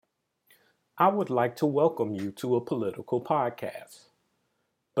I would like to welcome you to a political podcast.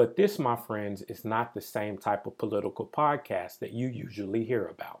 But this, my friends, is not the same type of political podcast that you usually hear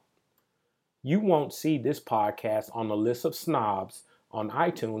about. You won't see this podcast on a list of snobs on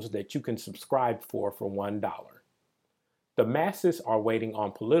iTunes that you can subscribe for $1. The masses are waiting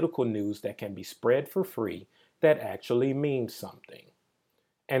on political news that can be spread for free that actually means something.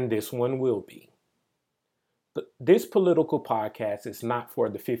 And this one will be. This political podcast is not for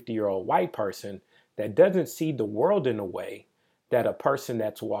the 50-year-old white person that doesn't see the world in a way that a person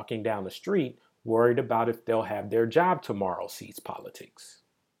that's walking down the street worried about if they'll have their job tomorrow sees politics.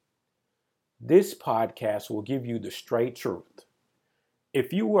 This podcast will give you the straight truth.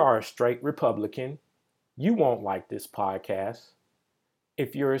 If you are a straight Republican, you won't like this podcast.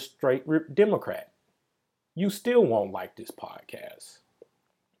 If you're a straight Democrat, you still won't like this podcast.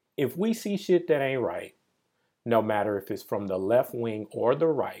 If we see shit that ain't right, no matter if it's from the left wing or the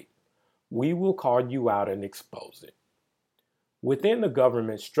right, we will call you out and expose it. Within the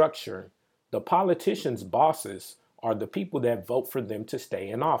government structure, the politicians' bosses are the people that vote for them to stay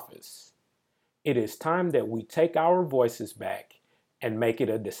in office. It is time that we take our voices back and make it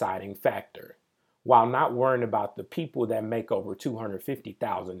a deciding factor, while not worrying about the people that make over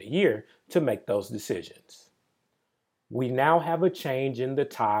 $250,000 a year to make those decisions. We now have a change in the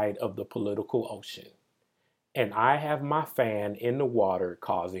tide of the political ocean. And I have my fan in the water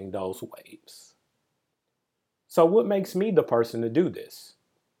causing those waves. So what makes me the person to do this?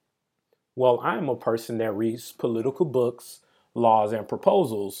 Well, I'm a person that reads political books, laws, and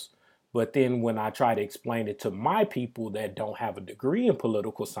proposals, but then when I try to explain it to my people that don't have a degree in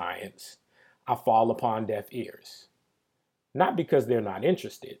political science, I fall upon deaf ears. Not because they're not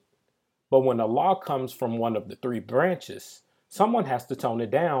interested, but when a law comes from one of the three branches, someone has to tone it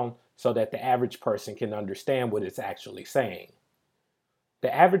down so that the average person can understand what it's actually saying.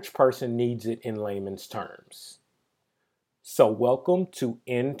 The average person needs it in layman's terms. So welcome to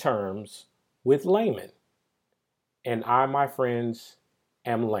In Terms with Leighmann. And I, my friends,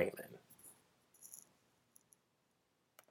 am Leighmann.